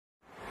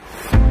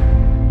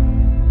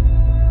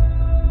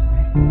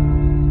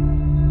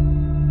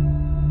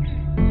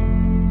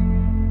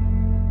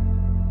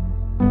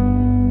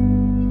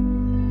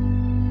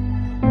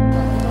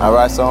All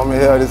right, so I'm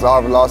here. This is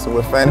Harvey Lawson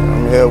with Fanit.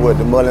 I'm here with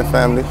the Mullen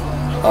family.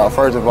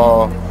 First of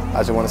all, I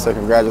just want to say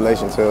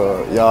congratulations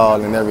to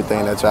y'all and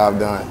everything that y'all have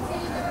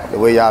done. The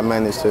way y'all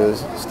managed to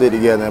stick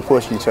together and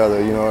push each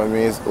other, you know what I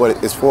mean?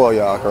 It's for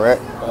y'all,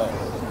 correct?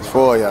 It's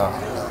for y'all.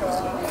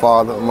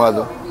 Father,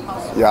 mother,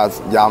 y'all,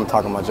 I'm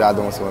talking about y'all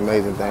doing some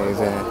amazing things.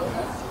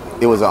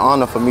 And it was an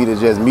honor for me to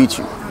just meet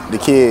you, the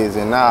kids,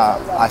 and now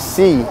I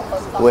see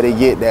where they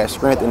get that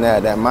strength and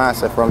that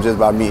mindset from just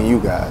by meeting you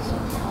guys.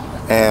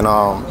 And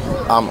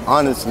I'm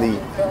honestly,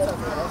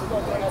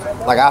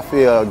 like, I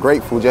feel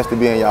grateful just to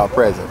be in y'all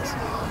presence.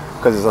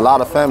 Because there's a lot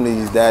of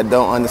families that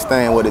don't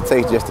understand what it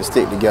takes just to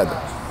stick together.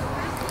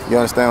 You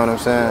understand what I'm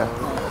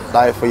saying?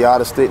 Like, for y'all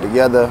to stick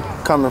together,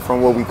 coming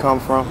from where we come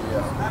from,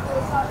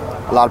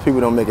 a lot of people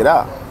don't make it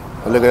out.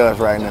 But look at us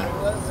right now.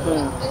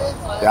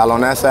 Y'all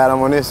on that side,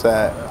 I'm on this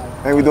side.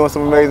 Ain't we doing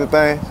some amazing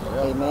things?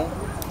 Amen.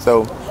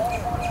 So,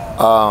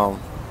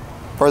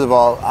 first of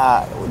all,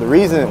 one of the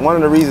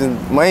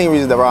main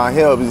reasons that we're on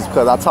here is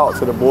because I talked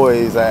to the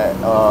boys at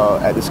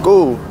the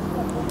school,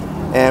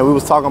 and we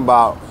was talking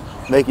about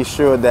making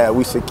sure that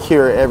we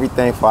secure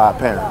everything for our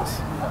parents.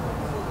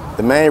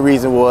 The main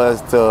reason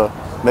was to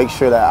make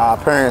sure that our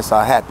parents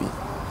are happy.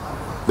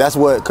 That's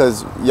what,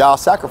 because y'all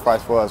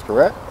sacrificed for us,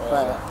 correct?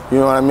 Right. You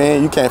know what I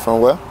mean? You came from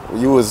where?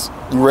 You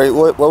raised,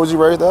 what was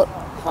you raised up?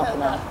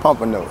 Pompano.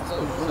 Pompano.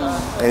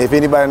 And if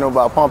anybody know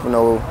about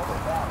Pompano,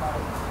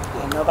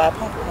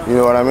 you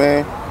know what I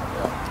mean?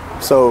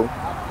 So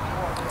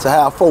to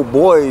have 4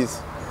 boys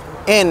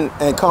in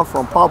and come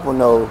from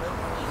Pompano,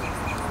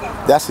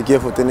 that's a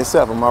gift within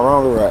itself. Am I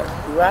wrong or right?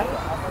 You right.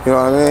 You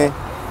know what I mean?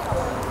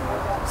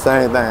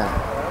 Same thing.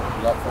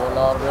 Left Fort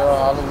Lauderdale,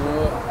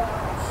 Hollywood.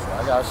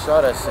 I got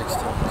shot at 16,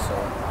 so.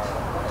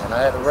 And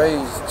I had to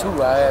raise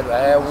 2. I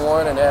had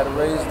one and I had to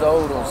raise the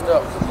older one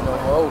stuff. You know,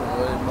 my older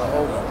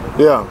one.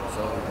 Yeah.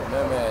 So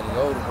remember, I had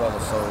the older brother,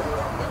 so it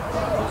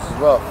was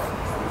rough.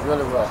 It was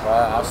really rough.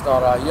 I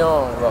started out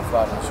young, rough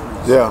out in the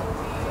streets. Yeah.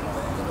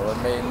 You know, it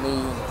made me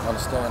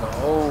understand a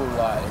whole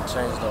lot and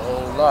changed a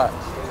whole lot.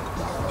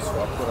 So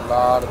I put a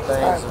lot of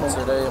things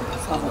into them,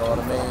 you know what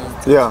I mean?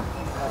 Yeah.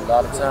 A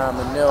lot of time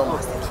in them,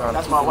 trying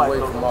to keep them away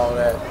from all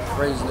that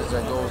craziness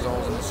that goes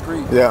on in the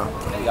street. Yeah.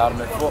 And got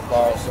them in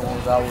football as soon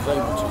as I was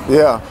able to.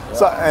 Yeah.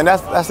 So, and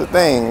that's the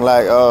thing.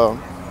 Like,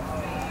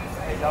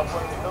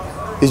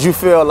 did you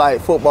feel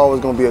like football was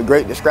gonna be a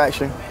great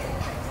distraction?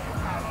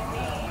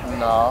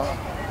 No.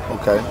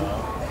 Okay.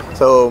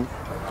 So,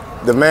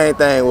 the main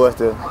thing was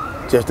to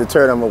just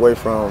deter them away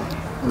from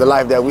the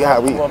life that we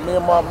had. Well, me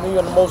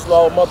and most of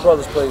all my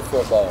brothers played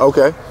football.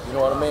 Okay. You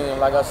know what I mean?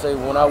 Like I say,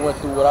 when I went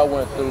through what I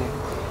went through,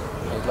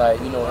 it's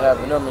like, you know,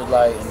 having them is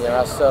like, and then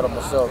I settled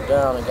myself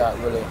down and got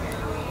really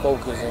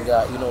focused and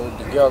got, you know,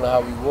 together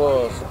how we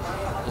was.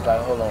 It's like,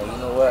 hold on, you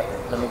know what?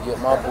 Let me get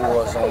my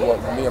boys on what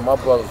me and my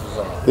brothers was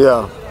on.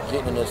 Yeah.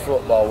 Getting in this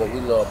football, what we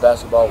love,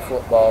 basketball,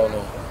 football,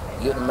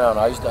 and getting them out.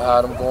 I used to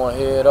have them going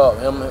head up.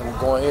 Him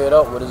going head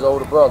up with his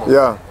older brother.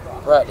 Yeah.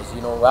 Practice,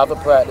 you know, after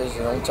practice,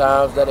 and on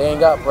times that they ain't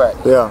got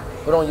practice. Yeah.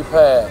 Put on your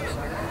pads.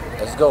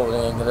 Let's go,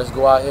 then. Let's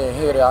go out here and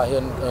hit it out here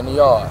in the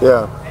yard.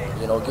 Yeah.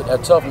 You know, get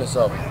that toughness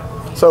of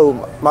them.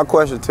 So my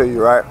question to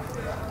you, right?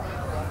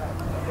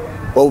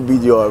 What would be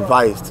your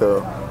advice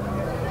to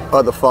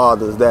other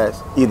fathers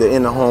that's either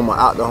in the home or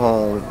out the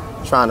home,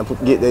 trying to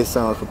get their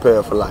sons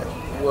prepared for life?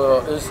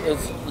 Well,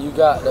 you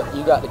got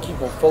to keep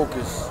them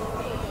focused,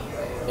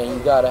 and you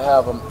got to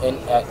have them in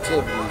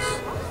activities,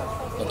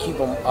 and keep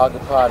them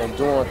occupied and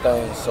doing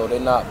things so they're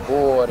not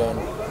bored and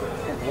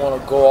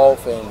want to go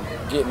off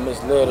and get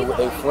misled with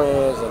their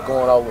friends and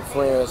going out with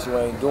friends who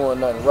ain't doing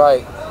nothing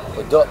right,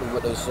 productive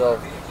with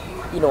themselves,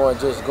 you know, and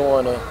just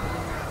going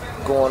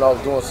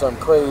off doing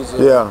something crazy.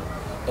 Yeah.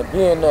 And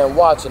being there and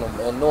watching them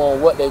and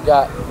knowing what they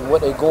got,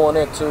 what they going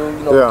into,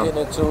 you know,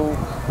 getting into,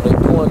 what they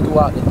doing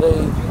throughout the day,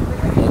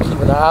 and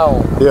keeping an eye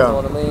on them, you know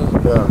what I mean?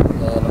 Yeah.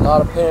 And a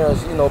lot of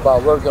parents, you know, by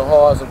working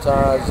hard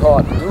sometimes, it's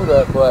hard to do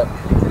that, but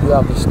you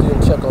have to still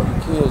check on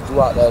your kids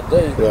throughout that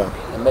day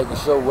and making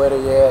sure where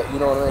they at, you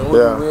know what I mean? Who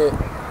you with?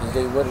 Is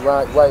they with the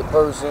right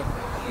person?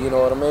 You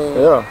know what I mean?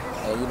 Yeah.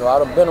 And you know, I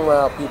done been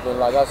around people, and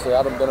like I said,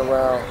 I done been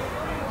around,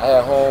 I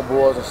had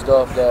homeboys and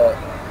stuff that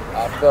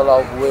I fell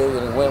off with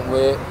and went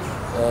with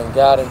and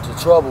got into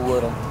trouble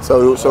with them.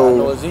 So I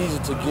know it's easy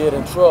to get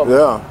in trouble.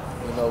 Yeah.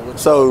 You know,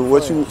 so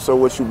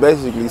what you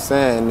basically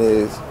saying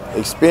is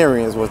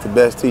experience was the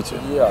best teacher.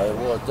 Yeah, it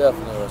was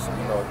definitely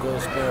a good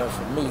experience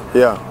for me.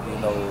 Yeah. You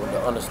know,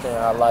 to understand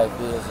how life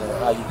is and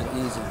how you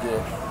can easily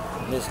get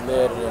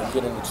misled and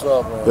get into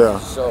trouble and get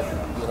yourself,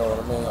 you know what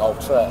I mean,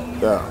 off track.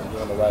 Yeah. And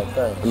doing the right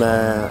thing.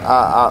 Man,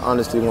 I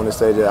honestly want to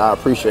say that I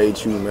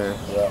appreciate you, man.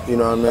 Yeah. You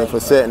know what I mean, for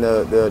setting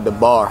the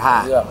bar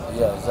high.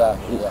 Yeah,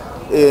 exactly.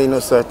 Yeah. It ain't no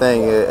such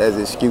thing as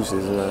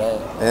excuses, man.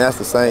 And that's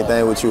the same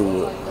thing with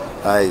you.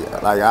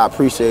 Like I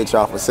appreciate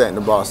y'all for setting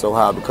the bar so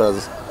high,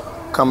 because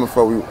coming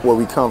from where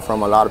we come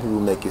from, a lot of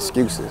people make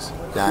excuses.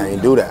 Y'all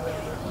ain't do that.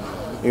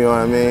 You know what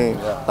I mean?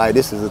 Yeah. Like,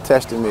 this is a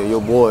testament.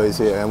 Your boys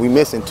here, and we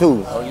missing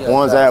 2.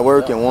 One's at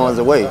work and one's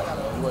away.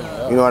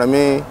 You know what I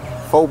mean?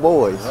 4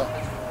 boys.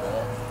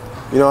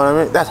 You know what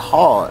I mean? That's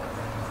hard.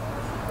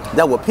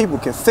 That's what people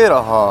consider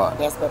hard.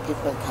 That's what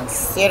people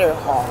consider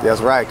hard.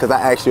 That's right, because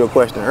I asked you a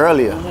question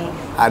earlier.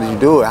 How did you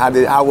do it?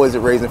 How was it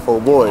raising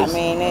 4 boys? I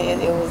mean,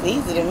 it was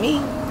easy to me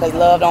because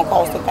love don't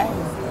cost a thing.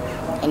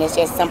 And it's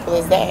just simple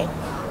as that.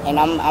 And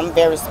I'm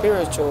very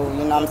spiritual,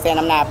 you know what I'm saying?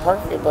 I'm not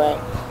perfect, but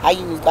I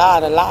use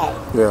God a lot.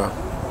 Yeah.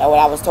 That's what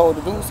I was told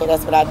to do, so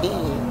that's what I did.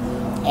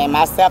 And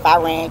myself, I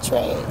ran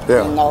track,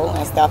 Yeah. you know,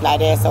 and stuff like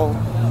that. So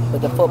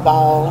with the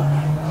football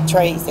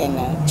traits and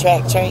the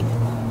track trait,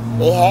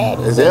 they had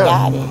it, they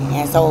got it.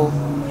 And so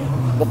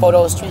before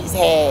those streets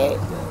had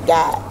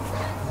got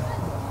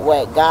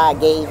what God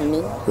gave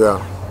me,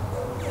 Yeah.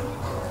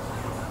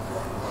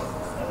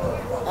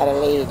 I'd have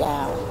laid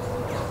down.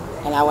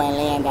 And I wasn't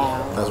laying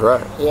down. That's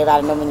right.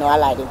 Everybody know I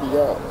like to be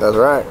up. That's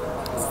right.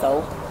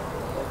 So,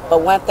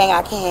 but one thing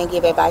I can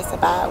give advice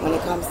about when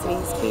it comes to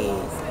these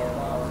kids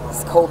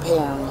is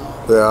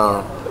co-parenting.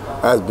 Yeah.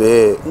 That's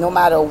big. No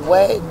matter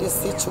what the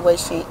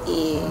situation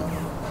is,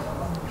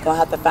 you're gonna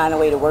have to find a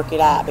way to work it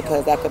out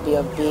because that could be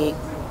a big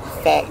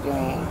factor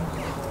in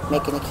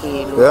making a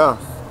kid lose. Yeah.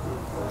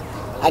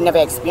 I never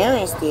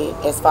experienced it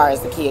as far as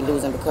the kid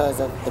losing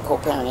because of the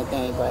co-parenting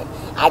thing, but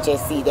I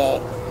just see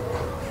that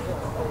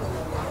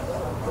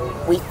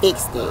we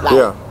fixed it.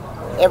 Like,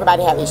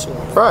 everybody have issues.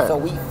 Right. So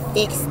we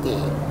fixed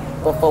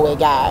it before it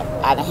got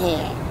out of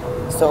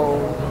hand. So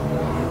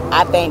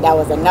I think that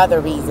was another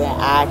reason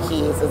our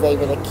kids was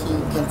able to keep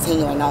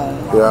continuing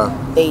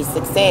on their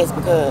success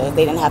because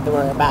they didn't have to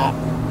worry about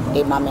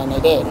their mama and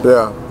their daddy.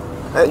 Yeah.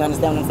 You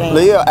understand what I'm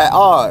saying? Yeah, at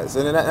odds.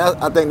 And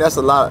I think that's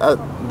a lot.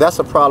 That's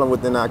a problem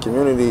within our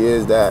community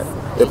is that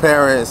the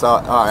parents are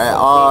at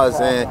odds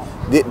and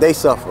they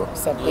suffer.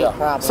 It's a big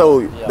problem.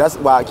 So that's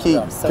why I keep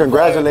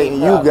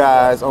congratulating you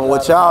guys on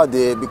what y'all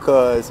did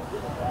because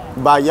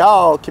by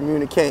y'all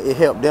communicating, it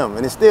helped them.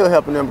 And it's still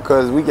helping them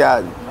because we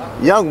got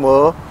young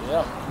boy,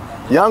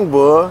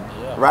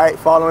 right,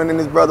 following in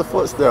his brother's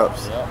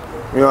footsteps.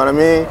 You know what I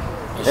mean?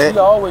 And she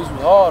always be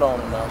hard on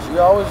him now. She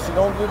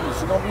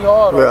gonna be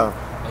hard on him.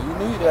 And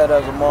you need that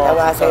as a mom. That's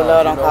why I say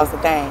love don't cost a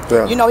thing.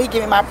 Yeah. You know, he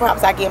give me my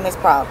props, I give him his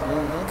props.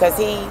 Because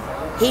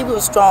he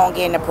was strong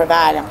in the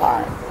providing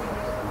part.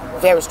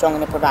 Very strong in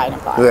the providing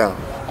part. Yeah.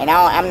 And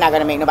I'm not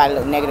gonna make nobody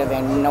look negative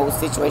in no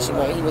situation,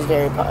 but he was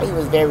very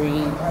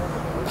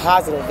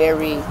positive,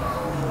 very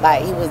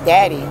like he was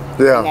daddy.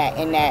 Yeah.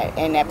 In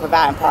that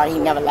providing part, he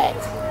never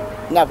lacked.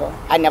 Never.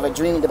 I never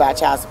dreamed about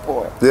child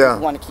support. Yeah. I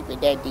want to keep it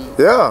that deep.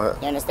 Yeah.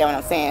 You understand what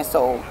I'm saying?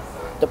 So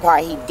the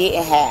part he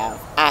didn't have,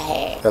 I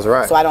had. That's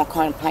right. So I don't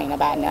complain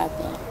about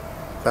nothing.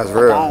 That's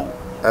real. I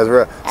don't. That's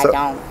real. I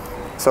don't.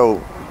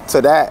 So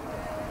to that,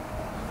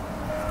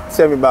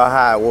 tell me about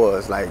how it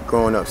was, like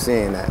growing up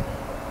seeing that.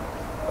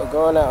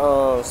 Growing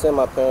up, seeing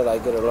my parents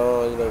like get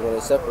along, you know, when they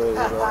separated, you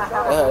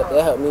know,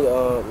 that helped me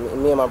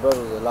and my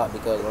brothers a lot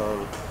because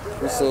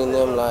we seen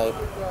them like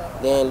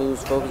they didn't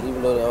lose focus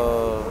even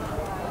though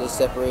they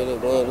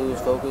separated, they didn't lose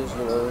focus,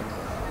 you know,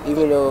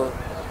 even though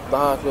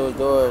behind closed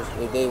doors,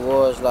 if they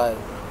was like,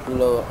 you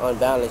know,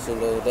 unbalanced, you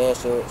know, they didn't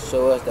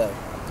show us that.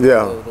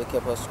 Yeah. You know, they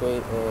kept us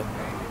straight.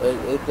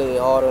 They played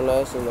hard on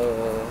us, you know,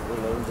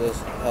 we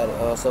just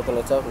had something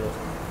of toughness.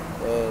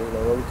 And you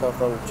know, where we come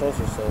from the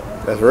trenches, so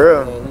that's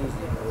real.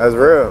 That's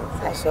real.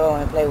 I sure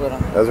want to play with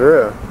them. That's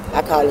real.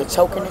 I call it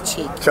choking the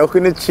cheek.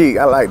 Choking the cheek.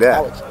 I like that.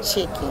 I would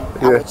chicken.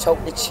 I would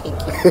choke the chicken.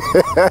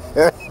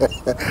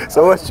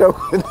 So what's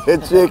choking the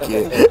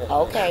chicken?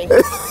 Okay.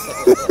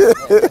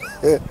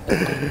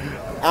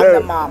 I'm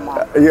the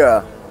mama.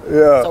 Yeah.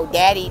 Yeah. So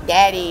daddy,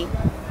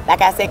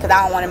 like I said, because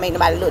I don't want to make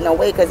nobody look no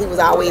way, because he was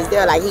always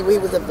there. Like he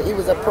was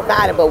a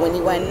provider, but when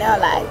he wasn't there,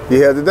 like he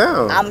held it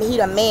down. He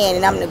the man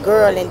and I'm the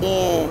girl, and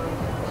then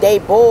they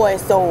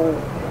boys. So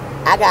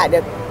I got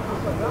to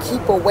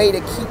keep a way to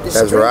keep the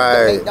street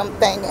to make them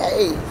think,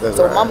 hey.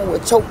 So mama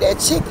would choke that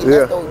chicken.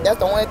 Yeah. That's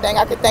the only thing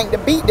I could think to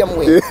beat them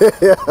with.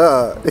 Yeah.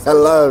 I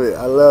love it.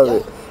 I love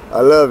it. I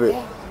love it.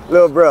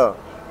 Little bro,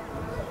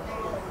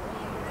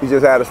 you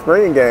just had a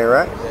spring game,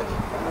 right?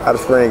 How'd the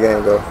spring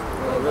game go?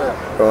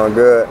 Going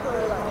good.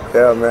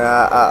 Yeah, man,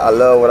 I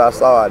love what I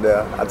saw out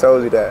there. I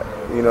told you that,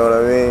 you know what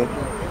I mean?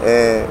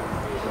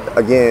 And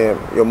again,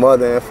 your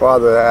mother and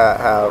father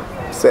have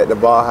set the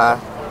bar high.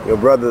 Your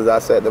brothers, I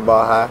set the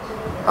bar high.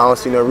 I don't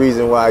see no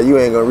reason why you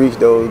ain't gonna reach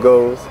those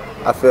goals.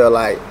 I feel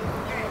like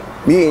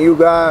me and you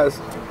guys,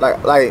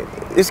 like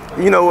it's,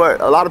 you know what?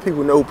 A lot of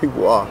people know who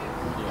people are.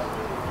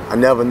 I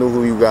never knew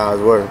who you guys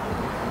were.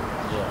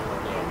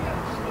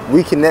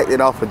 We connected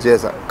off of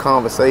just a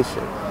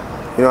conversation.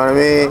 You know what I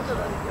mean?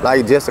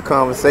 Like just a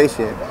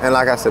conversation. And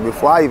like I said,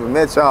 before I even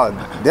met y'all,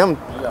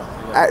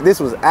 this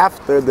was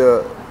after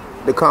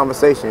the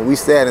conversation. We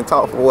sat and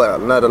talked for what,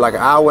 another like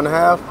an hour and a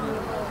half?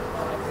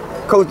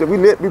 Coach,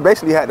 we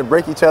basically had to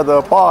break each other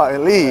apart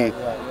and leave.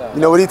 You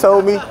know what he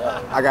told me?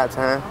 I got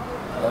time.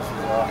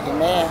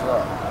 Amen.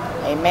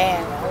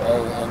 Amen.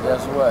 Hey, and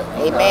guess what?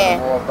 You Amen.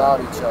 learn more about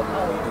each other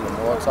when you do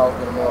more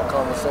talking, more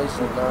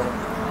conversation, learning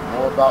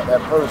more about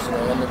that person,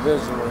 the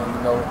individual, and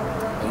you know,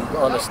 and you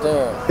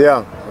understand.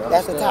 Yeah.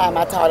 That's the time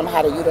I taught him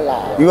how to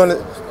utilize. You gonna?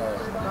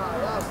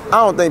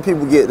 don't think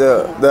people get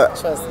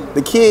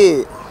the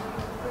kid.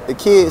 The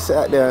kid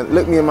sat there and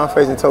looked me in my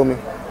face and told me,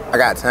 I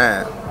got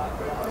time.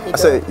 I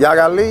said, y'all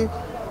gotta leave?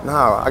 No,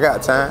 I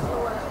got time.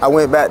 I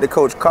went back to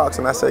Coach Cox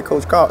and I said,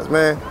 Coach Cox,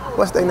 man,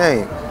 what's their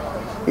name?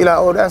 He like,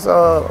 oh, that's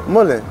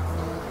Mullen.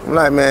 I'm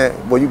like,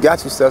 man, well, you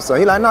got yourself son.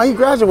 He like, no, he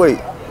graduate.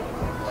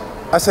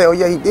 I said, oh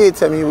yeah, he did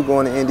tell me he was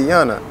going to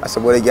Indiana. I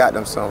said, well, they got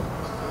them some.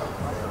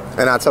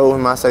 And I told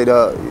him, I said,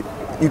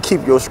 you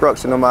keep your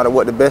structure no matter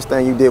what. The best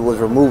thing you did was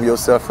remove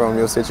yourself from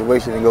your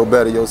situation and go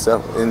better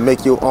yourself and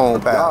make your own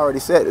path. I already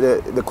set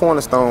the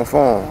cornerstone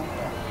for him.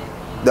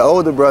 The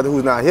older brother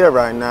who's not here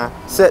right now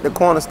set the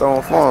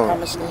cornerstone for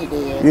him.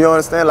 You know what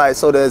I'm saying? Like,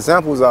 so the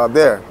examples are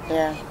there.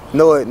 Yeah.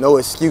 No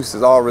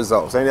excuses, all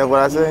results. Ain't that what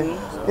I say?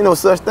 Mm-hmm. You know,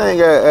 such thing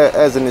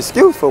as an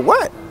excuse for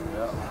what?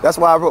 That's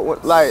why I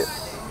wrote, like,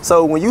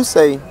 so when you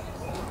say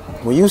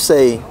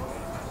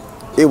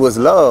it was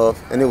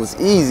love and it was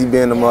easy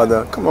being a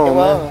mother, come on,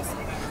 man.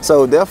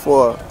 So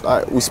therefore,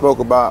 like we spoke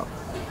about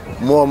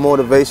more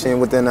motivation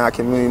within our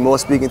community, more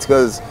speaking,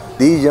 because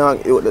these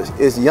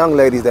it's young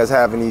ladies that's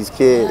having these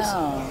kids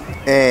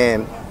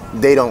and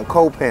they don't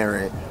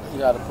co-parent. You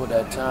got to put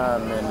that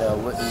time in there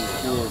with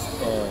these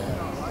kids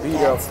and be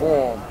there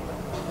for them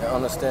and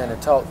understand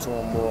and talk to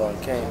them more,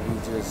 and can't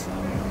be just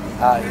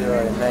out here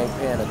and ain't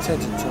paying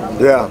attention to them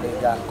what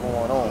they got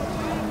going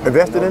on.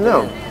 Invested in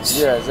them.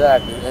 Yeah,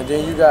 exactly. And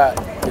then you got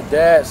the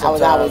dad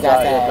sometimes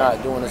out here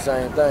not doing the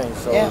same thing.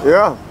 So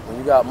when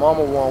you got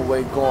mama one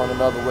way going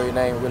another way and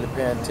they ain't really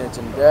paying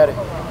attention to daddy,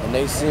 and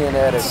they seeing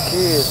that as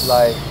kids,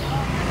 like,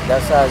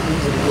 that's how it's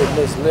easy to get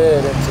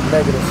misled into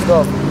negative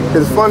stuff.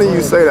 It's funny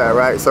you say that,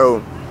 right?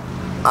 So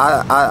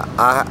I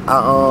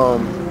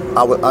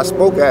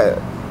spoke at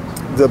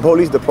the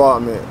police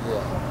department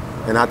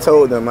and I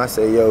told them, I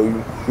said, yo,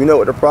 you know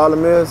what the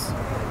problem is?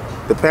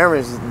 The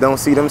parents don't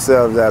see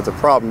themselves as a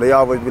problem. They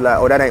always be like,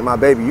 oh, that ain't my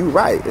baby. You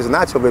right. It's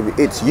not your baby.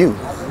 It's you.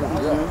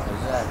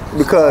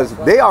 Because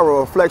they are a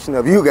reflection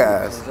of you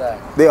guys.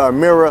 They are a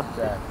mirror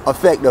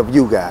effect of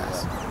you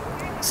guys.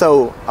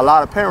 So a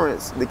lot of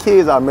parents, the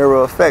kids are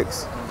mirror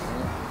effects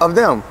of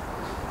them.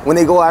 When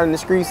they go out in the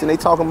streets and they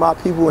talking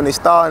about people and they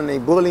starting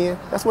and they bullying,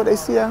 that's what they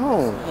see at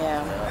home.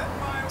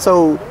 Yeah.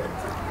 So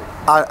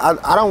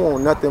I don't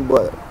want nothing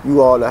but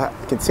you all to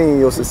continue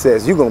your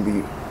success. You're going to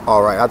be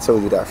all right. I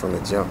told you that from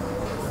the jump.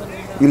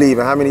 You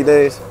leaving how many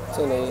days?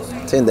 10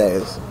 days. 10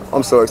 days.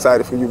 I'm so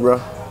excited for you, bro.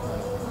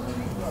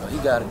 He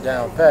got it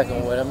down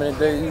packing with how many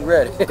days he's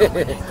ready.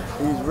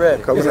 He's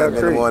ready. This has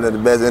been one of the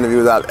best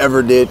interviews I've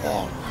ever did.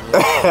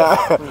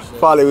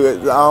 Probably,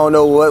 I don't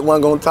know what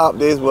one gonna top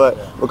this, but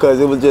because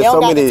it was just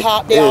so many.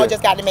 They all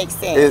just got to make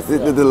sense.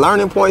 The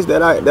learning points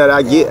that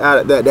I get out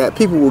of that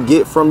people will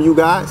get from you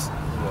guys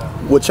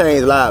will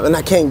change lives, and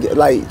I can't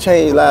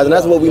change lives, and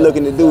that's what we're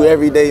looking to do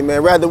every day,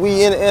 man. Rather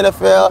we in the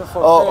NFL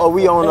or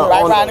we on the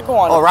right around the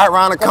corner. Or right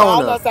around the corner.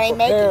 All of us ain't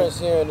making parents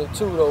hearing it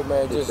too, though,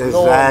 man. Just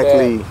knowing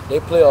that they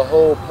play a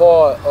whole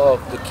part of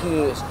the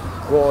kids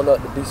growing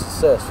up to be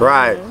successful.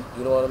 Right.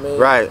 You know what I mean?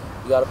 Right.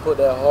 You got to put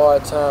that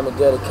hard time and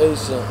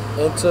dedication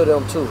into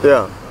them too.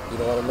 Yeah. You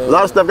know what I mean? A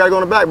lot of stuff got to go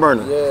on the back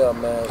burner. Yeah,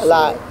 man. A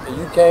lot.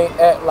 You can't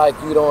act like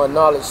you don't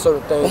acknowledge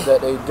certain things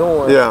that they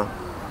doing. Yeah.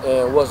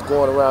 And what's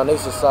going around their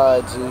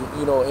society,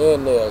 you know,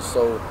 in there.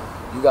 So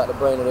you got to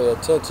bring to their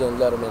attention and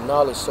let them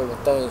acknowledge certain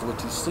things,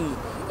 what you see,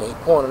 and you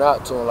point it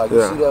out to them, like,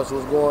 you see that's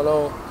what's going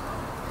on?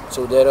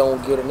 So they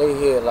don't get in their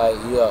head like,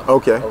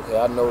 okay,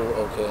 I know,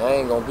 I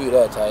ain't going to be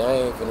that type. I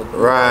ain't finna do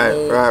right.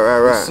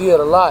 You see it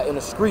a lot in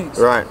the streets.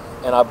 Right.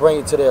 And I bring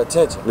it to their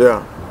attention.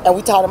 Yeah. And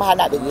we taught them how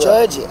not to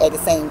judge it at the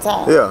same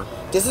time. Yeah.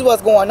 This is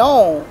what's going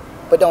on,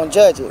 but don't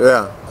judge it.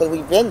 Yeah. Because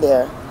we've been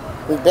there.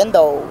 We've been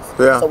those.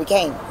 Yeah. So we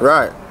can't.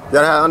 Right. You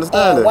gotta have to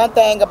understand and one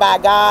thing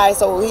about God's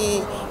so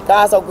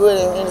good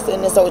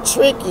and it's so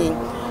tricky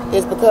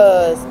is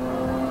because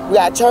we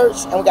got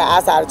church and we got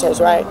outside of church,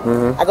 right?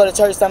 Mm-hmm. I go to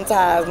church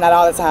sometimes, not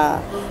all the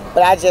time,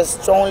 but I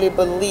just strongly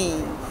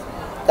believe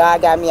God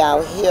got me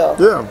out here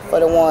for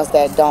the ones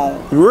that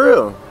don't.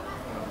 Real.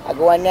 I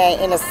go in there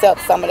and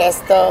intercept some of that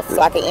stuff so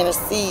I can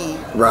intercede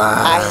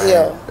out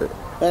here.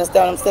 You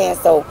understand what I'm saying?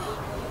 So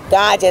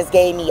God just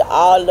gave me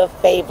all the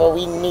favor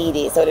we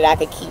needed so that I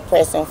could keep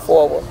pressing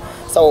forward.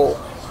 So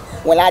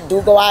when I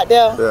do go out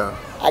there,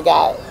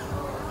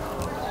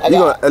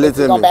 it's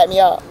gonna back me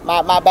up.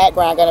 My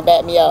background gonna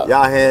back me up.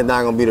 Y'all hands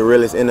not gonna be the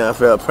realest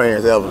NFL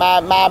players ever. My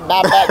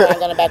background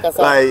gonna back us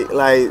up.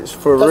 Like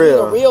for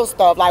real. The real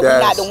stuff. Like we're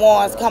not the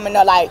ones coming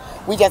up like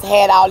we just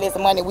had all this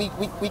money.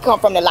 We come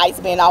from the lights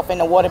being off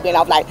and the water being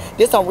off. Like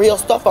this some real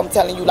stuff I'm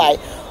telling you. Like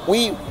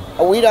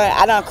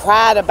I done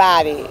cried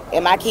about it.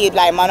 And my kids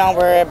like, Mom, don't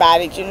worry about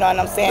it. You know what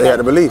I'm saying? They had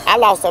the belief. I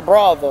lost a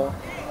brother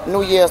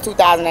New Year's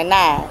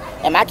 2009.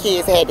 And my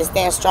kids had to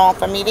stand strong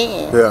for me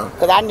then. Yeah.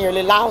 Because I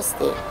nearly lost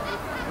it.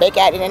 They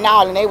got it and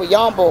all, and they were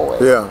young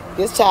boys. Yeah.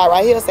 This child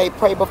right here say,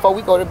 pray before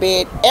we go to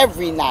bed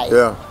every night.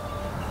 Yeah.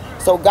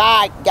 So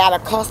God got a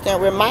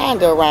constant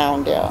reminder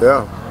around there.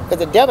 Yeah. Because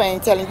the devil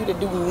ain't telling you to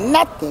do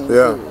nothing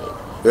good.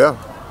 Yeah.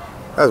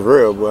 That's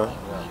real, boy.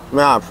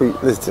 Man,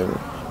 listen to me.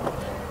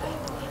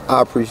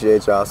 I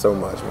appreciate y'all so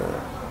much,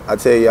 man. I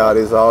tell y'all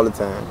this all the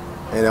time.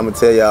 And I'm going to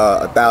tell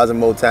y'all 1,000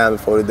 more times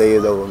before the day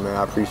is over, man.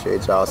 I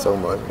appreciate y'all so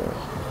much, man.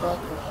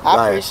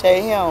 I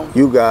appreciate him.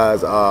 You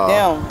guys are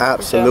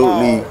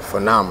absolutely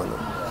phenomenal.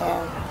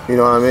 Yeah. You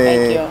know what I mean?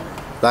 Thank you.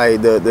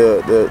 Like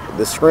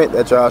the strength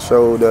that y'all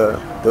showed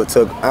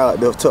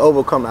to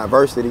overcome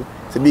adversity,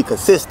 to be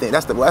consistent.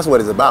 That's what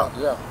it's about.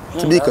 Yeah.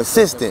 To be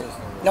consistent.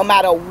 No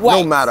matter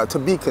what. No matter. To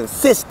be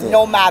consistent.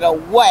 No matter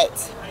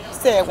what.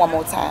 Say it one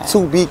more time.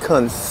 To be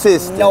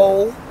consistent.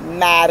 No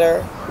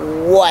matter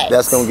what.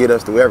 That's gonna get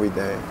us through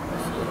everything.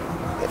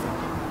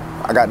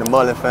 I got the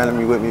Mullen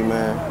family with me,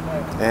 man,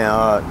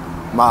 and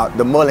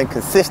the Mullen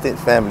consistent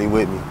family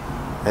with me.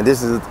 And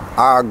this is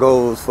our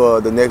goals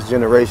for the next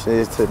generation,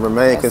 is to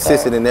remain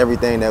consistent in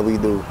everything that we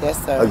do. Yes,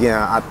 sir. Again,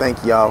 I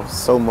thank y'all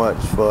so much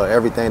for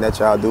everything that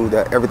y'all do,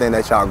 everything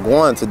that y'all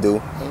going to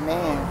do.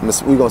 Amen.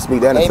 We're going to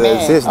speak that into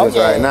existence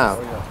right now.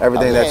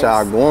 Everything that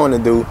y'all going to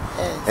do.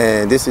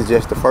 And this is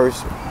just the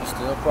first. It's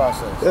still a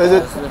process.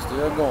 It's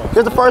still going.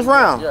 Just the first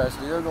round. Yeah, it's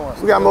still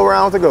going. We got more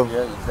rounds to go.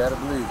 Yeah, you better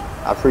believe it.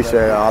 I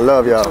appreciate y'all. I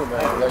love y'all. You too,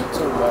 man. Love you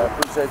too, man.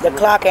 Appreciate The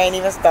clock ain't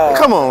even started.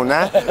 Come on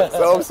now.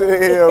 So I'm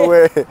sitting here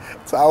with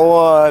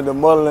Tiawon, the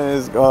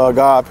Mullen'S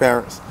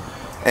godparents,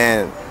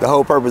 and the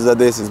whole purpose of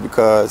this is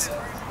because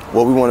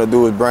what we want to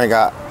do is bring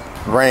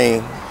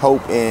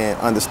hope and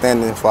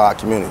understanding for our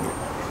community.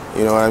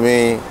 You know what I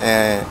mean?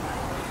 And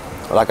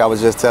like I was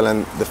just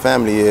telling the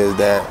family, is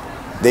that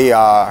they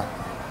are,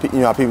 you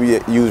know, people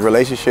use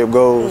relationship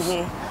goals.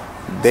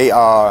 They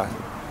are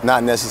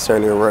not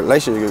necessarily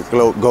relationship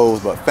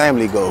goals, but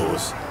family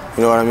goals.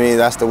 You know what I mean?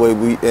 That's the way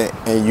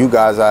and you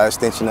guys are an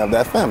extension of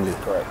that family.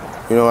 Correct.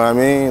 You know what I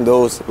mean?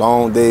 Those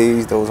long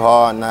days, those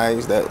hard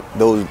nights,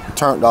 those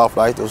turned off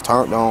lights, those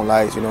turned on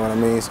lights, you know what I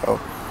mean? So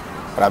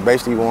what I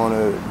basically want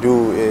to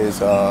do is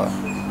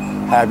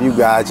have you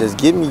guys just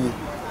give me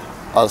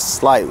a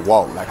slight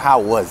walk. Like, how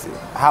was it?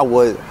 How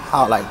was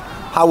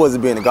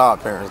it being the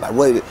godparents? Like,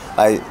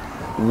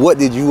 what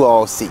did you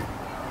all see?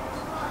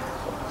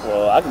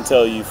 Well, I can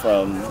tell you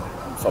from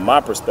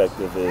my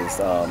perspective is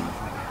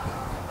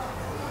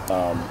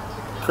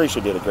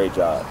Creature did a great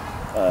job.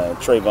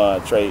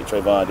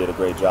 Trayvon did a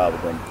great job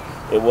with them.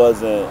 It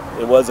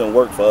wasn't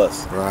work for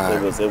us. Right.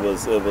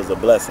 It was a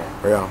blessing.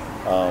 Yeah.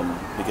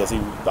 Because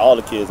all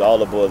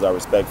the boys are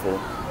respectful,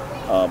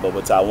 but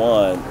with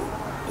Tiawon,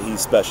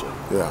 he's special.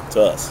 Yeah.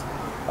 To us.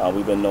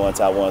 We've been knowing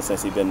Tiawon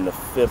since he's been in the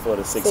 5th or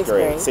the 6th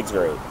grade. 6th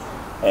grade.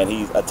 And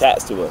he's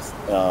attached to us.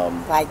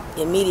 Like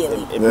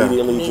immediately.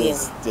 Immediately.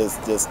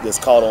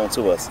 Just caught on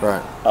to us.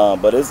 Right.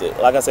 But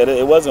like I said,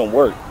 it wasn't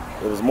work.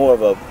 It was more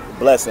of a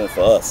blessing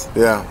for us.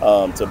 Yeah.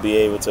 To be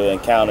able to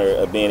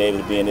encounter, being able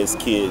to be in this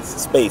kid's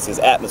space, his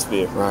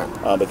atmosphere.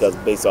 Right. Because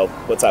based off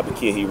what type of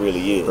kid he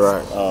really is.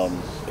 Right.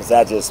 Is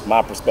that just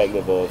my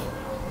perspective of,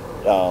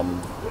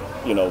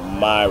 you know,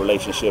 my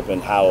relationship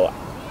and how,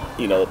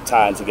 you know,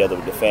 tying together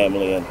with the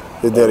family and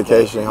his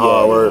dedication,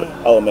 hard work.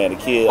 Oh man, the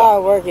kid.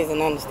 Hard work is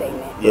an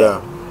understatement.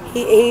 Yeah.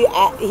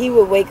 He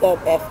would wake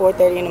up at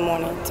 4:30 in the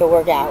morning to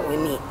work out with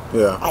me.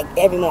 Yeah. Like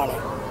every morning.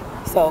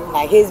 So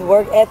like his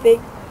work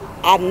ethic,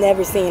 I've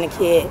never seen a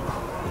kid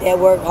that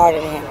worked harder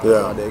than him.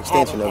 Yeah, the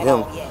extension of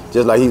him.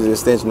 Just like he's an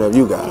extension of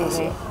you guys.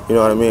 You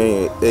know what I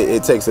mean?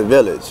 It takes a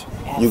village.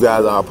 Absolutely. You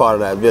guys are a part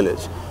of that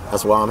village.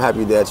 That's why I'm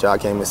happy that y'all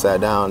came and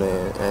sat down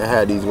and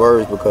had these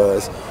words,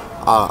 because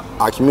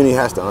our community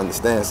has to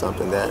understand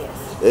something, that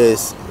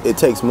it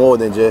takes more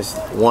than just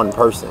one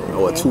person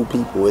or two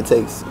people. It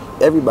takes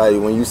everybody.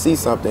 When you see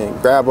something,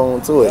 grab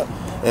onto it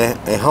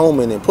and home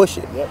it and push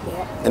it.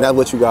 And that's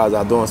what you guys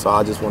are doing. So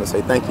I just want to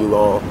say thank you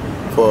all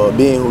for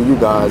being who you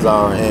guys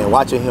are and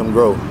watching him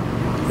grow.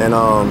 And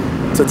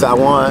to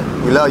Tiawon,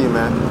 we love you,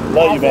 man.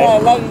 Love you,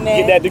 man. Love you, man.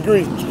 Get that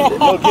degree. Get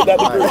that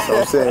degree. Right, so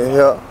I'm sitting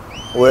here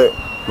with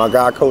my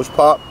guy, Coach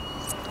Tiawon.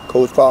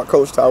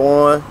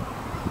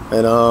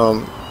 And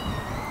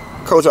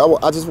Coach,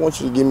 I just want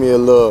you to give me a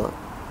little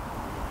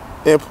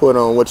input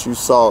on what you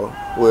saw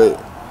with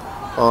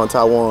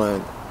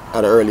Tiawon at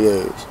an early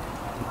age.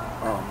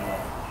 Oh man,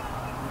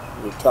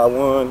 with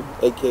Tiawon,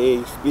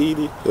 aka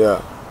Speedy.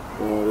 Yeah.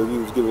 He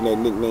was given that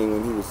nickname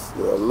when he was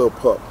a little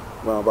pup,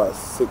 around about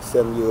 6,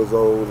 7 years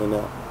old, in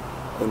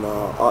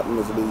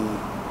Optimus League,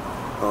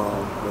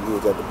 when he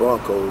was at the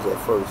Broncos at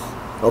first.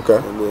 Okay.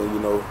 And then,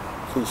 you know,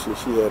 Keisha,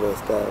 she had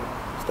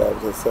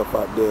established herself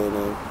out there and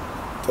then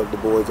took the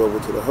boys over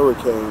to the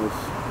Hurricanes,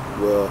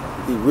 where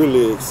he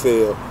really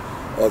excelled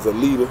as a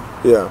leader.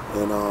 Yeah.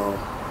 And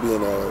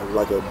being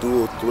like a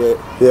dual threat,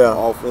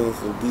 offense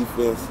and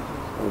defense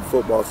on the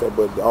football side,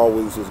 but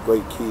always just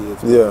great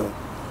kids. Yeah. Man.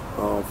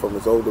 From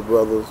his older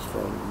brothers,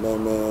 from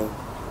Man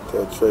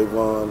to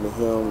Trayvon to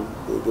him,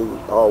 they were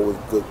always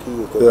good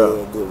kids because they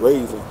had good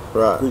raising.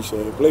 Right.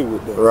 Appreciate and play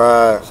with them.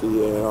 Right.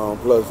 And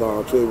plus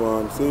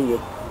Trayvon Sr.,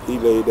 he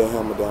laid that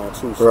hammer down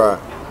too. So, right.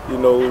 You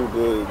know,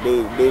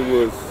 they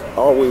was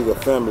always a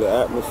family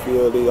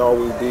atmosphere. They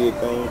always did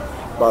things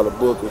by the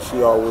book, and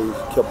she always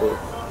kept a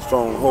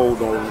strong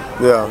hold on him.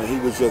 Yeah. And he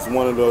was just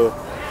one of the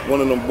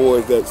one of them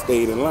boys that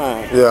stayed in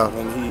line. Yeah.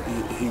 And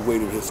he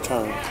waited his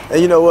turn.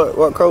 And you know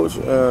what, Coach?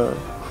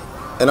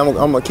 And I'm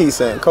gonna keep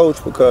saying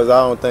Coach because I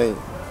don't think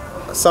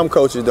some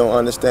coaches don't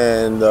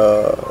understand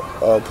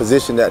the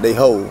position that they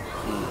hold.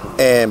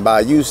 And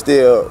by you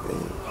still,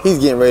 he's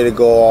getting ready to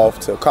go off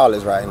to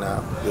college right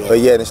now. Yeah. But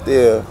yet and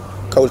still,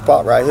 Coach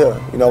Pop right here.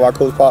 You know why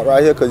Coach Pop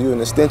right here? Because you're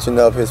an extension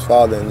of his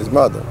father and his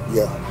mother.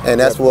 Yeah. And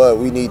that's what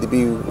we need to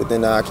be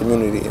within our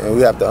community. And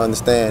we have to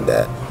understand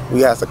that we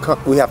have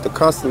to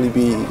constantly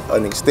be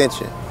an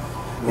extension.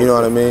 You know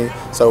what I mean?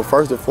 So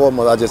first and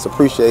foremost, I just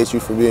appreciate you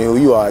for being who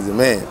you are as a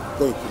man.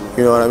 Thank you.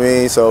 You know what I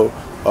mean? So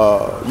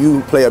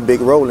you play a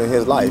big role in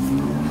his life.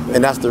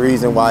 And that's the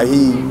reason why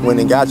he went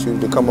and got you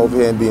to come over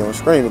here and be on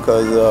screen,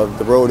 because of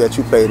the role that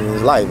you played in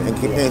his life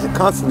and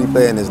constantly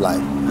play in his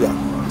life.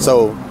 Yeah.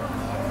 So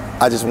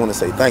I just want to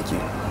say thank you.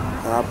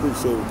 I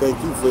appreciate it.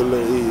 Thank you for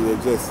letting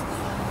me just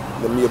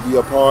let me be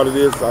a part of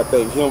this. I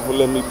thank him for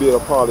letting me be a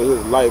part of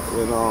his life,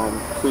 and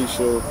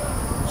appreciate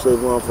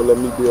Trayvon for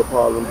letting me be a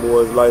part of the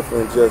boy's life,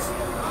 and just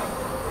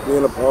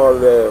being a part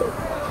of that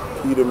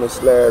Peterman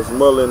 /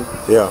 Mullen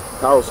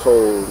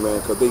household,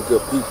 man, because they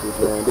good people,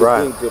 man.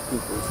 They been good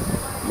people.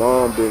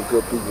 Mom been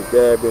good people,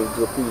 dad been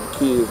good people,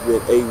 kids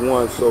been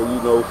A1, so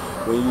you know,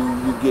 when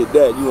you get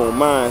that, you don't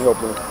mind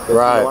helping.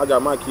 Right. You know, I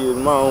got my kids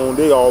my own,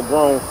 they all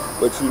grown,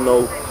 but you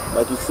know,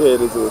 like you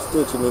said, it's an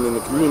extension in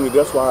the community.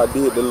 That's why I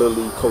did the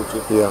Little League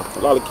coaching. Yeah.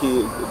 A lot of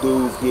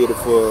dudes get it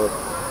for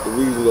the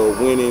reason of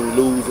winning,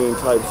 losing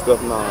type stuff.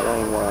 Nah, that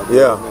ain't why I did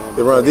it, man.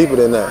 They run deeper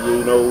than that.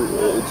 You know,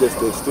 it's just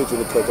the extension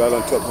because I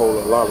done took hold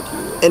of a lot of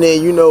kids. And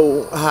then you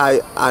know how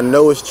I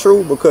know it's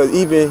true, because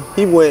even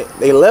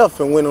they left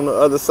and went on the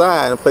other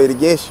side and played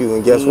against you,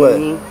 and guess what?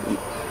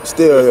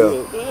 Still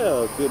here.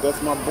 Yeah,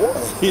 that's my boy.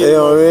 You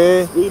know what I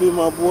mean? Speedy,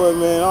 my boy,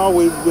 man,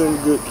 always been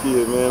a good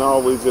kid, man.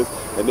 Always just,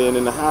 and then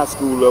in the high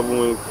school level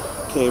when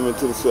came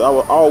into the city, I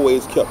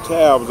always kept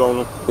tabs on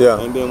him. Yeah.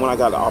 And then when I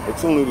got the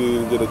opportunity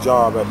to get a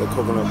job at the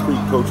Coconut Creek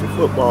coaching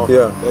football,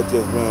 that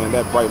just, man,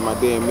 that brightened my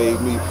day and made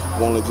me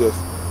want to just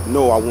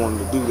know I wanted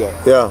to do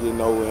that. Yeah. You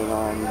know,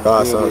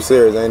 and something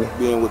serious, ain't it?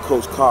 Being with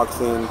Coach Cox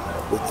and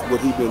with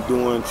what he been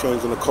doing,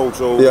 changing the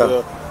culture over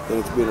there, and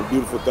it's been a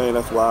beautiful thing.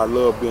 That's why I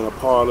love being a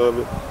part of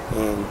it.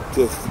 And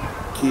just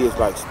kids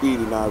like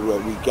Speedy now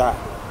that we got,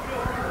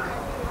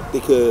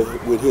 because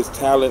with his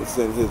talents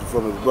and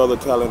from his brother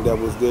talent that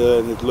was there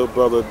and his little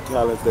brother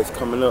talents that's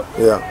coming up,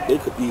 they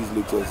could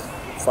easily just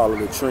follow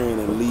the trend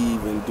and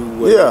leave and do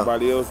what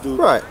everybody else do.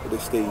 Right. But they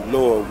stay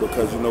loyal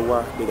because you know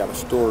why? They got a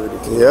story to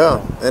tell.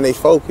 Yeah, and they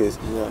focus.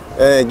 Yeah.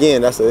 And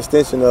again, that's an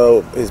extension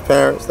of his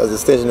parents. That's an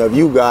extension of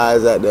you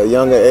guys at the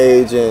younger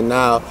age, and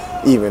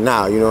even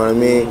now, you know what I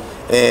mean?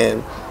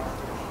 And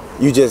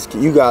you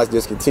guys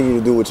just continue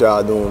to do what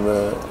y'all doing,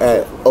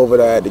 man. Over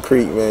there at the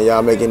creek, man,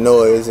 y'all making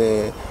noise,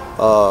 and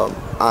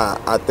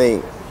I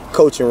think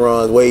coaching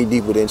runs way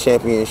deeper than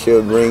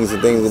championship rings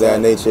and things of that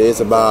nature.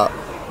 It's about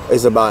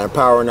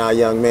empowering our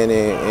young men,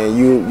 and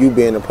you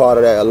being a part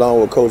of that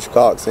along with Coach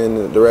Cox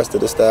and the rest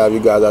of the staff. You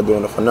guys are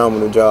doing a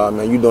phenomenal job,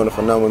 man. You're doing a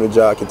phenomenal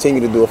job. Continue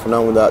to do a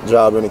phenomenal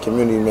job in the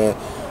community, man.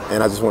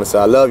 And I just want to say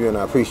I love you and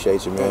I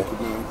appreciate you, man. Thank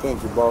you, man.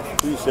 Thank you, boss.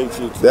 Appreciate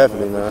you too,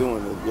 definitely, man. For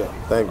doing it. Yeah.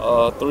 Thank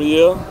you. 3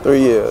 years. 3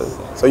 years.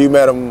 So you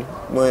met him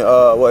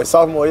when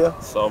sophomore year?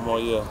 Sophomore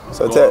year.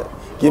 So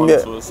give me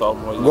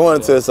going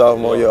into a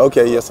sophomore year.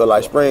 Okay, yeah. So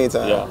like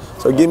springtime. Yeah.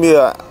 So give me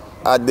an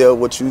idea of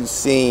what you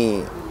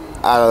seen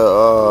out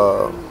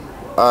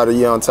of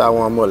young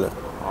Tiawon Mullen.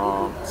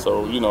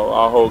 So you know,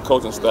 our whole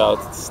coaching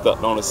staff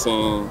stepped on the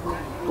scene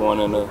going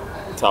into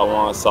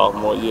Tiawon's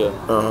sophomore year.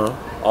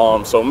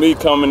 So me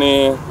coming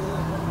in,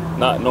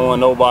 not knowing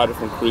nobody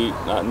from Creek,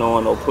 not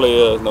knowing no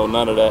players,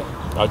 none of that.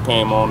 I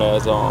came on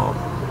as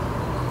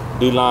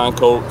D-line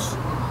coach,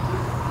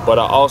 but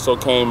I also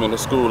came into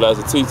school as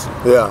a teacher.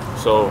 Yeah.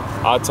 So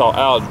I taught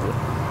algebra.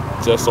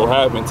 Just so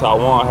happened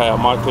Tiawon had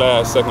my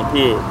class second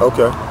period.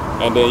 Okay.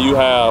 And then you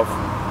have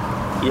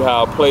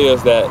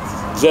players that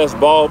just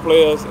ball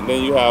players, and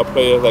then you have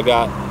players that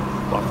got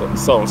like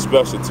something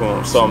special to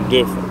them, something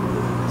different.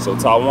 So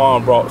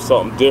Tiawon brought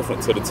something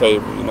different to the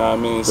table, you know what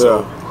I mean?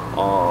 So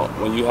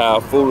when you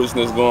have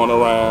foolishness going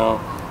around,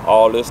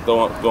 all this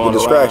going around,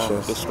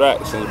 distractions,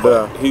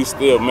 but he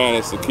still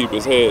managed to keep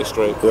his head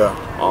straight.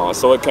 Yeah.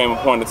 So it came a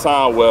point in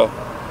time where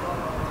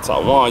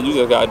Tiawon, you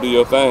just gotta do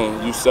your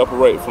thing. You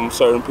separate from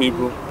certain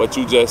people, but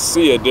you just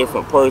see a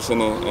different person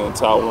in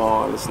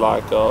Tiawon. It's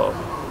like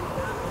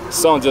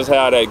some just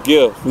have that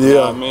gift. You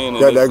know what I mean?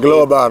 Got that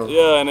glow about him.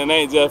 Yeah, and it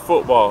ain't just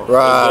football.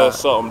 Right. It's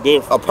just something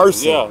different. A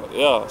person.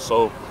 Yeah.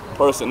 So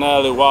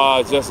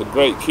personality-wise, just a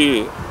great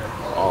kid.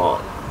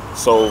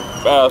 So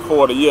fast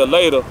forward a year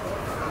later,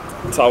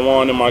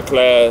 Tiawon in my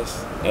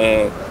class,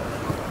 and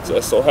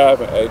just so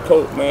happened, hey,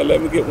 coach, man,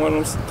 let me get one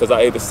of them, because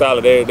I ate a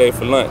salad every day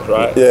for lunch,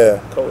 right? Yeah.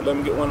 Coach, let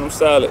me get one of them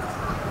salads.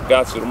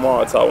 Got you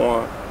tomorrow,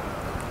 Tiawon.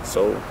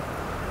 So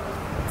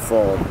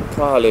from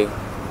probably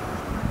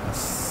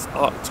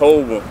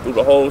October through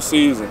the whole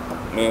season,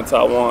 me and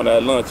Tiawon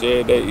at lunch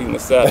every day eating a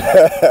salad.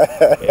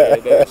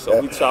 Every day.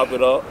 So we chop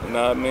it up, you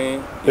know what I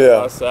mean?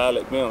 Eat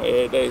salad,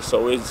 every day.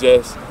 So it's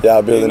just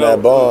y'all building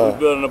that bond. We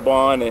building a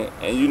bond,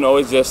 and you know,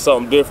 it's just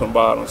something different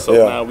about him. So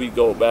now we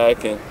go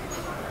back, and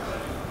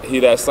he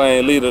that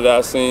same leader that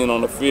I seen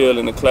on the field,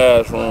 in the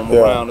classroom,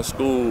 around the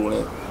school,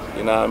 and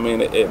you know what I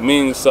mean? It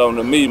means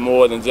something to me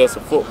more than just a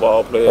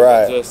football player.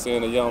 But just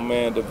seeing a young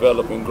man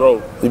develop and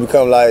grow. You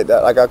become like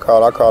that, like I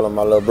call him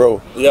my little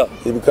bro. Yeah.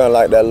 You become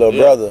like that little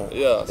brother.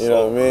 Yeah. You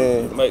know what I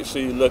mean? Make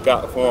sure you look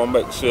out for him.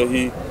 Make sure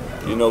he,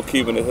 you know,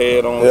 keeping his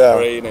head on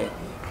straight. And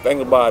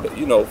think about it,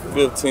 you know,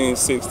 15,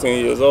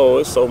 16 years old,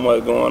 there's so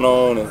much going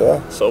on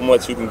and so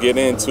much you can get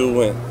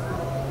into.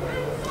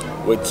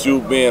 And with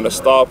you being a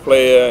star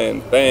player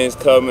and things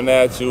coming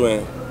at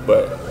you,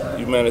 but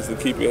you managed to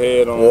keep your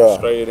head on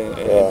straight and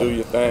do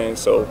your thing.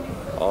 So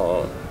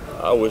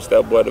I wish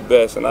that boy the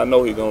best, and I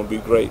know he's gonna be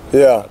great.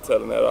 I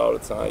tell him that all the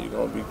time. You're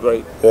gonna be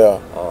great.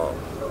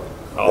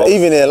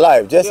 Even in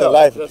life, just in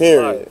life,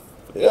 period.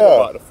 Forget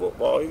about the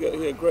football.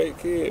 He a great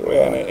kid,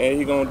 man, and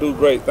he gonna do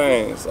great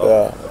things.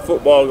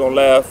 Football gonna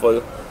last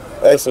for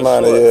X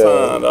amount of years.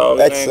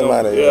 X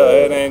amount of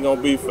years. It ain't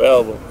gonna be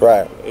forever.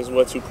 Right. It's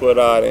what you put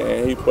out,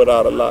 and he put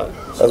out a lot.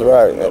 So, that's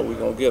right. You know, we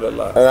gonna get a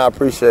lot. And I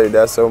appreciate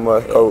that so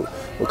much, Coach,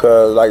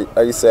 because like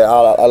you said,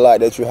 I like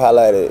that you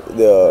highlighted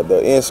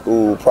the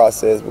in-school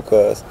process,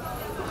 because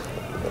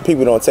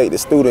people don't take the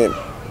student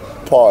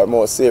part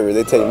more serious.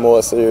 They take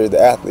more serious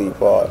the athlete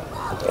part,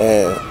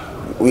 and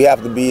we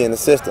have to be in the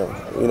system.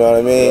 You know what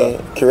I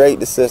mean? Create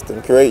the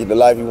system, create the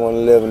life you want to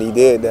live, and he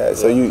did that.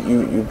 So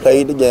you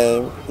played the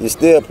game, you're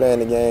still playing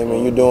the game,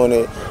 and you're doing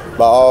it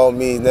by all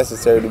means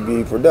necessary to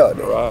be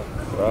productive. Right.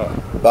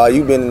 While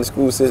you've been in the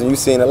school system, you've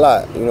seen a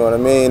lot. You know what I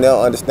mean? They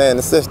don't understand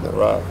the system.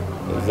 Right.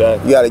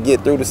 Exactly. You got to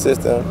get through the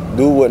system,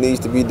 do what needs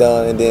to be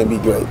done, and then be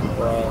great.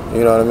 Right.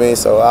 You know what I mean?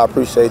 So I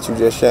appreciate you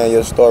just sharing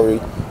your story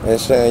and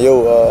sharing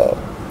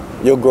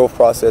your growth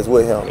process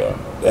with him.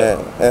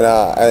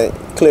 And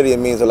clearly it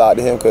means a lot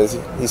to him because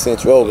he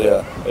sent you over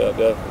there. Yeah,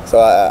 definitely. So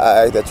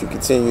I ask that you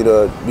continue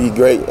to be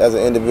great as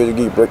an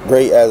individual, be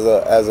great as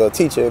a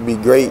teacher, be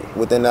great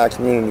within our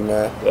community,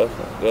 man.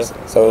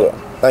 Definitely. So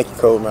thank you,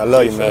 Coach, man. I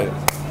love you,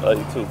 man. Love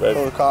you too,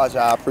 baby. Coach,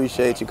 I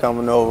appreciate you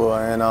coming over,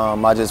 and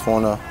I just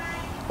want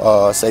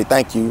to say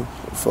thank you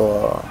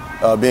for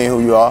being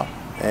who you are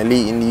and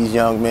leading these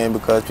young men,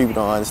 because people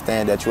don't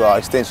understand that you are an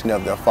extension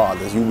of their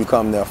fathers. You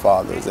become their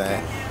fathers,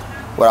 and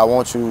what I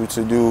want you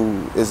to do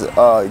is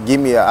give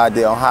me an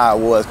idea on how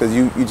it was, because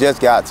you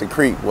just got to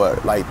Creek,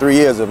 like 3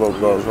 years of Oak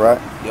Groves,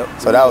 right? Yep.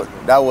 So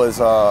that was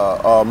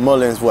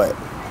Mullen's what?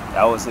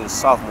 That was his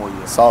sophomore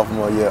year.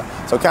 Sophomore year.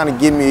 So kind of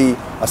give me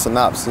a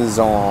synopsis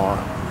on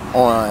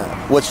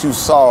what you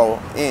saw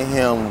in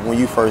him when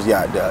you first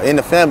got there, in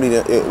the family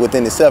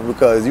within itself,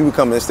 because you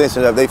become an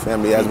extension of their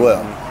family as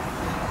well.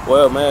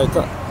 Well, man,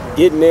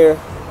 getting there,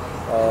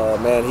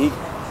 man,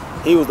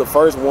 he was the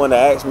first one to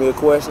ask me a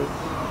question.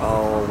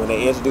 When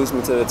they introduced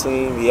me to the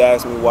team, he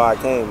asked me why I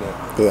came there.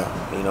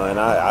 Yeah. You know, and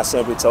I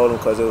simply told him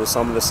because it was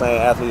some of the same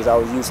athletes I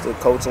was used to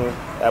coaching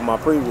at my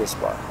previous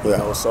spot. Yeah. You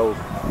know, so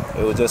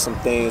it was just some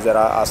things that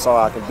I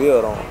saw I could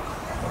build on.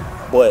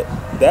 But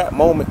that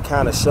moment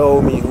kind of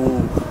showed me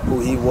who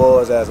he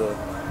was as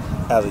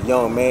a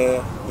young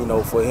man. You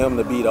know, for him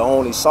to be the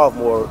only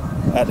sophomore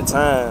at the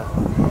time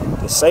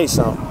to say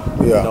something.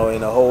 Yeah. You know, in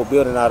the whole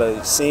building, out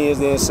of seniors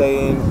didn't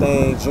say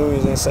anything,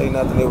 juniors didn't say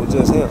nothing. It was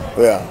just him.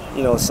 Yeah.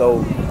 You know, so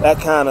that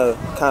kind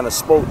of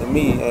spoke to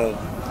me,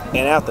 and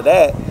after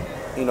that,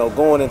 you know,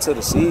 going into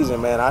the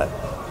season, man,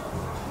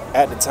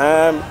 at the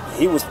time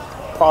he was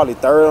probably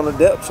third on the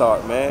depth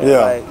chart, man. Yeah.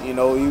 Like, you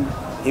know,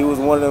 he was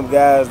one of them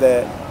guys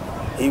that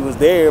he was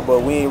there, but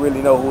we didn't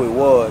really know who he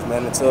was,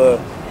 man, until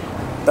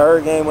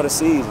third game of the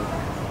season.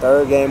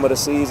 Third game of the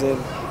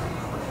season.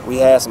 We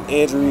had some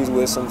injuries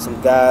with some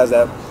guys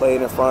that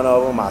played in front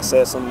of him. I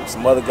set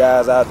some other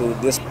guys out through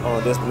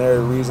disciplinary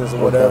reasons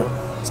or whatever.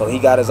 So he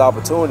got his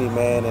opportunity,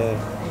 man,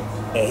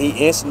 and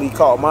he instantly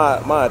caught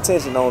my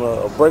attention on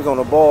a break on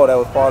the ball that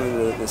was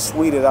probably the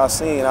sweetest I've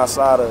seen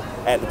outside of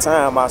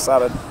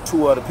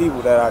two other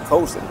people that I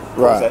coached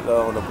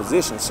on the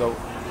position. So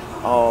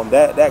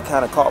that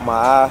kind of caught my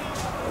eye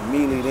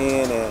immediately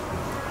then,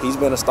 and he's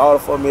been a starter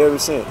for me ever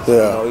since. Yeah. You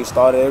know, he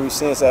started ever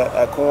since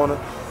at corner.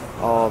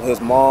 His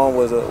mom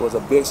was a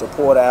big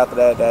supporter after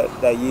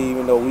that year,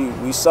 even though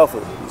we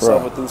suffered. We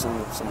suffered through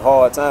some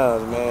hard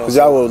times, man. Because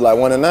y'all was like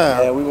 1-9.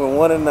 Yeah, we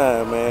went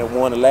 1-9, man.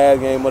 Won the last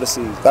game of the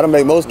season. That'll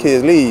make most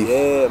kids leave.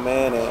 Yeah,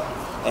 man.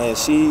 And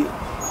she,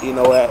 you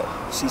know,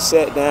 she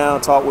sat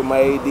down, talked with my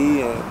AD,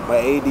 and my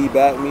AD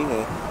backed me.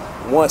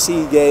 And once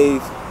he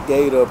gave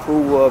the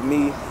approval of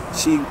me,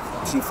 she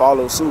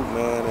followed suit,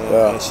 man.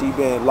 And she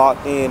been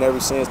locked in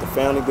ever since. The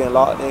family been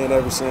locked in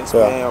ever since,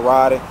 man.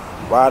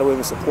 Riding with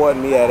me,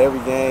 supporting me at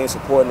every game,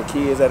 supporting the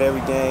kids at every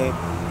game.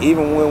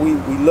 Even when we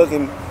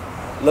looking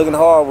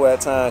horrible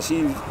at times,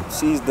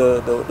 she's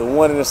the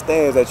one in the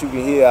stands that you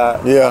can hear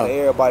out of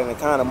everybody, and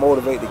kind of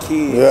motivate the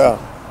kids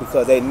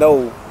because they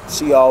know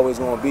she always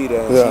gonna be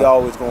there, and she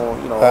always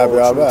gonna, you know,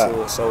 hold true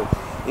to it. So,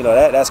 you know,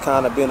 that's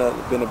kind of been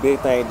a big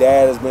thing.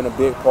 Dad has been a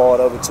big part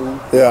of it too.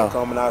 Yeah.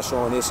 Coming out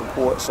showing his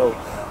support. So,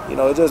 you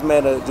know, it just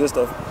meant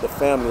the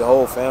family, the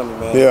whole family,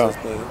 man. Yeah.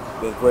 It's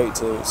been great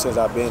since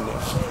I've been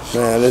there.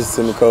 Man,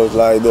 listen to me, Coach.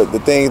 Like the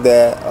things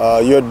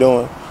that you're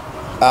doing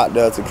out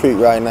there to Creek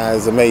right now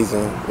is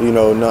amazing. You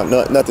know,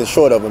 nothing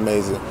short of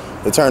amazing.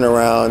 The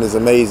turnaround is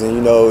amazing.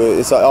 You know,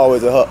 it's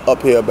always a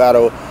uphill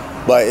battle,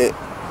 but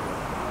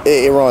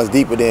it runs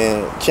deeper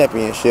than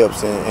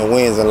championships and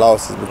wins and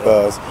losses,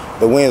 because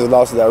the wins and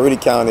losses that really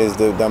count is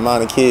the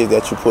amount of kids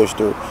that you push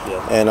through.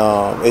 Yeah.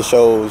 And it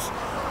shows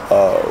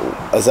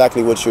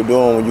exactly what you're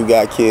doing when you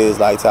got kids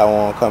like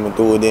Tiawon coming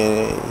through. And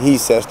then he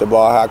sets the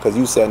bar high because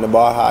you setting the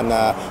bar high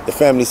now. The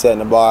family setting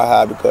the bar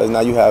high because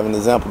now you have an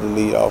example to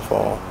lead off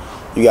on.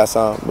 You got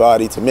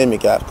somebody to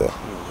mimic after.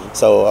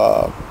 So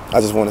I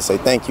just want to say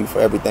thank you for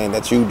everything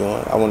that you're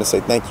doing. I want to say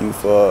thank you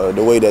for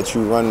the way that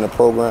you running the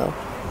program,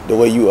 the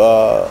way you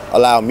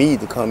allow me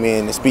to come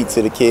in and speak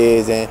to the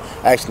kids and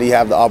actually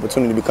have the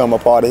opportunity to become a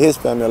part of his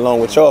family along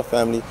with your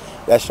family.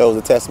 That shows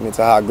a testament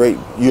to how great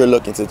you're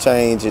looking to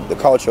change the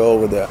culture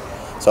over there.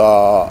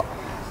 So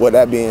with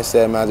that being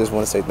said, man, I just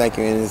want to say thank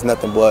you, and it's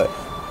nothing but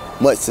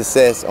much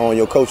success on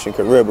your coaching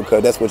career,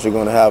 because that's what you're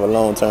going to have, a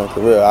long-term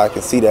career. I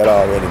can see that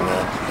already,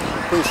 man.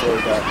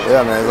 Appreciate that.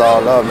 Yeah, man, it's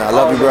all love, man. I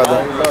love you,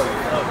 brother.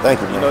 Thank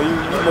you, man. You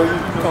know, you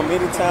come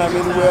anytime,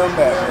 anywhere, I'm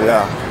back.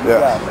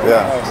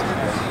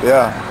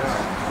 Yeah.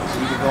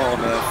 Keep it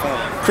going, man.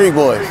 Fanit. Creek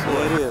boys.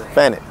 Yeah, it is.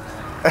 Fanit.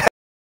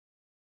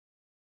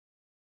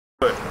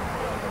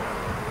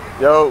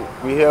 Yo,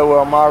 we here with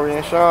Amari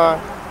and Sean.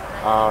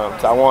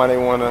 Tiawon, they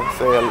want to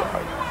say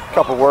a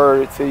couple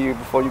words to you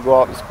before you go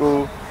off to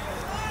school.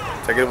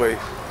 Take it away.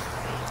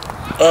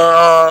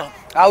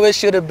 I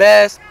wish you the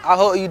best. I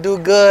hope you do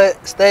good.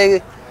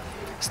 Stay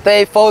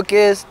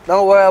focused.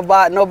 Don't worry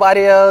about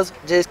nobody else.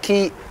 Just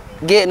keep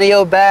getting in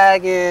your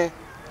bag and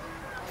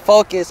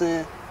focus,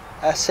 and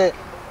that's it.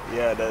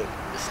 Yeah,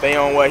 stay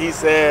on what he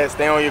said.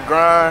 Stay on your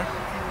grind.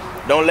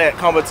 Don't let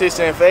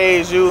competition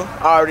phase you.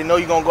 I already know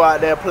you're going to go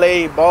out there,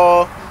 play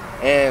ball,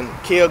 and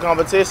kill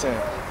competition.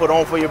 Put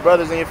on for your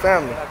brothers and your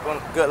family.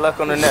 Good luck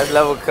on the next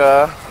level,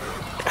 cuz.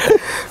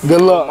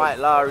 Good luck. Mike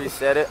Lowry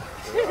said it.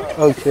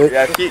 Okay.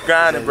 Yeah, keep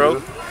grinding,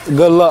 bro.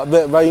 Good luck,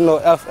 bro. You know,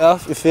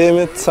 FF, you feel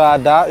me?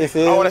 Tied out, you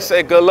feel me? I want to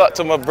say good luck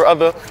to my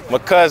brother, my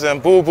cousin,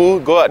 Boo Boo.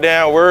 Go out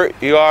there and work.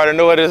 You already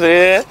know what it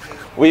is.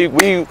 We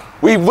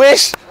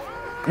wish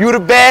you the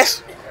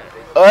best.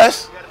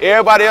 Us.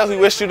 Everybody else, we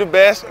wish you the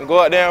best, and go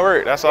out there and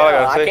work. That's all I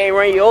gotta say. I can't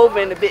run you over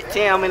in the Big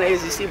Ten, I'm in the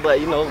SEC, but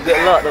you know,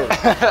 good luck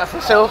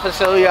though. for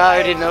sure, you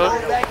already know.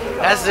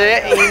 That's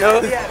it, and you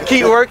know,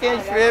 keep working,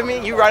 you feel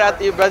me? You right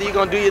after your brother, you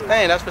gonna do your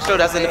thing, that's for sure,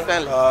 that's in the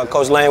family.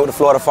 Coach Lane with the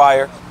Florida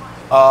Fire.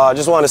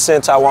 Just want to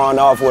send Tiawon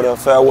off with a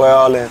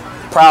farewell, and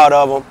proud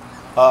of him.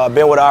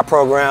 Been with our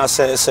program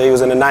since he was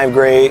in the 9th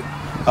grade.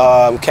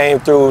 Came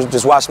through,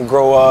 just watched him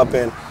grow up,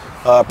 and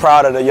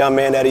proud of the young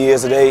man that he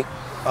is today.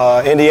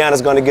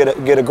 Indiana's going to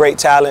get a great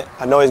talent.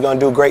 I know he's going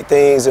to do great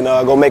things and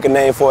go make a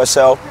name for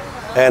himself.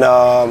 And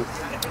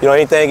you know,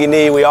 anything he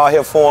needs, we all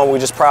here for him. We're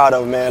just proud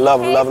of him, man. Love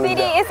him, love him.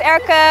 Hey, it's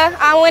Erica.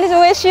 I wanted to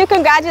wish you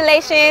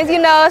congratulations. You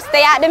know,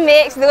 stay out the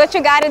mix, do what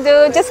you got to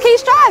do. Just keep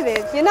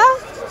striving, you know?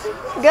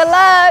 Good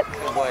luck.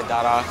 My boy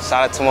Dada.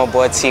 Shout out to my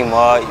boy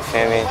T-Mud, you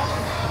feel me?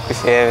 You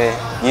feel me?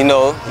 You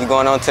know, you're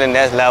going on to the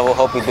next level.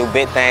 Hope you do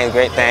big things,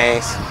 great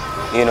things,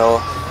 you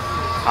know.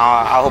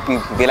 I hope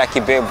you be like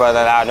your big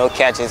brother, no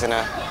catches in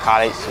the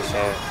college, you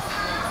feel me?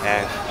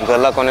 And good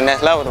luck on the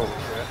next level, though.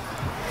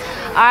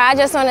 All right, I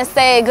just want to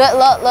say good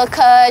luck, little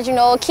cuz, you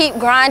know, keep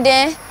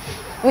grinding.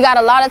 We got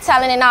a lot of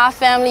talent in our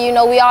family, you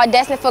know, we all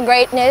destined for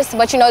greatness,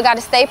 but you know, you got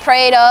to stay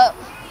prayed up,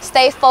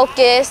 stay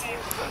focused,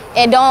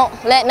 and don't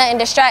let nothing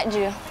distract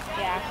you.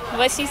 Yeah,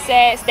 what she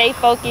said, stay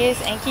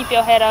focused and keep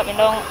your head up and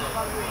don't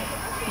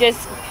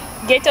just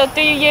get your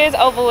 3 years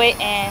over with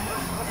and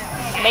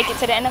make it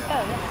to the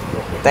NFL.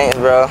 Thanks,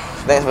 bro.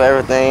 Thanks for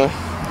everything.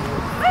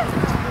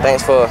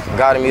 Thanks for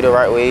guiding me the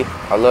right way.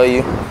 I love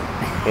you.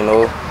 You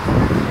know,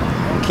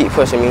 keep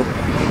pushing me.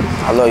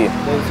 I love you.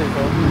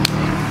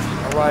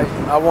 All right,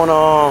 I want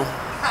to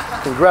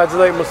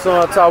congratulate my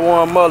son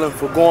Tiawon Mullen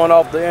for going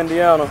off to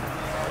Indiana.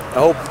 I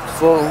hope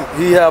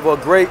he have a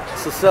great,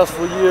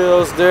 successful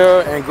years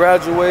there and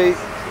graduate.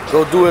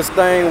 Go do his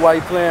thing while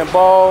he playing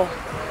ball.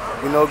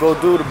 You know, go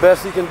do the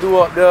best he can do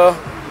up there.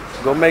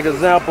 Go make an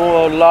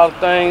example of a lot of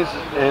things,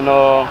 and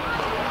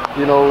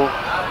you know,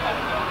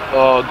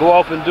 go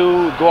off to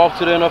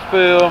the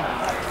NFL,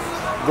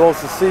 go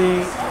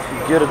succeed,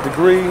 get a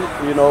degree,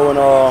 you know, and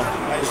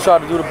just try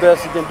to do the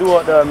best he can do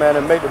out there, man,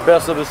 and make the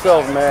best of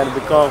himself, man, and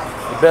become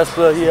the best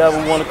player he ever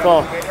want to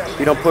come.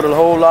 He done put a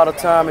whole lot of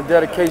time and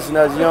dedication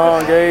at a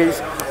young age,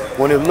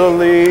 when he was little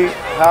league,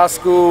 high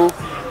school.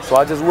 So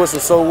I just wish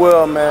him so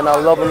well, man. I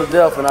love him to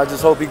death, and I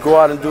just hope he go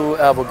out and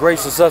have a great,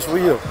 successful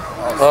year.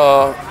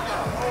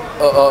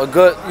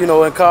 Good, you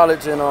know, in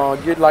college, and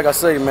get, like I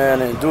say,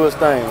 man, and do his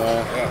thing,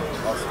 man.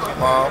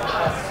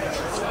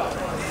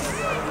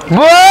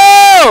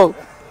 Bro!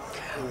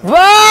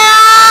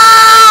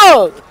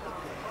 Bro!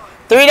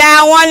 3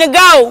 down, 1 to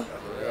go.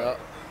 Yep.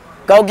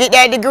 Go get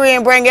that degree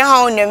and bring it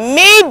home to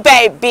me,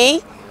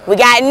 baby. We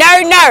got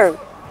nerve.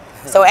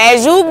 So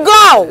as you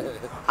go,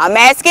 I'm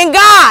asking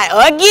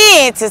God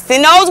again to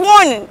send those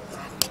warning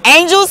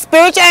angels,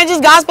 spiritual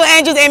angels, gospel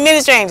angels, and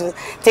ministry angels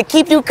to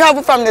keep you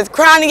covered from the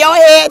crown of your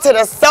head to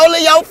the sole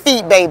of your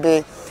feet,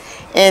 baby.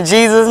 In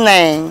Jesus'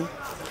 name.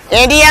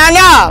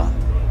 Indiana.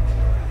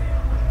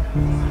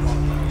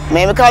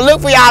 Made me come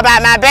look for y'all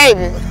about my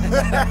baby.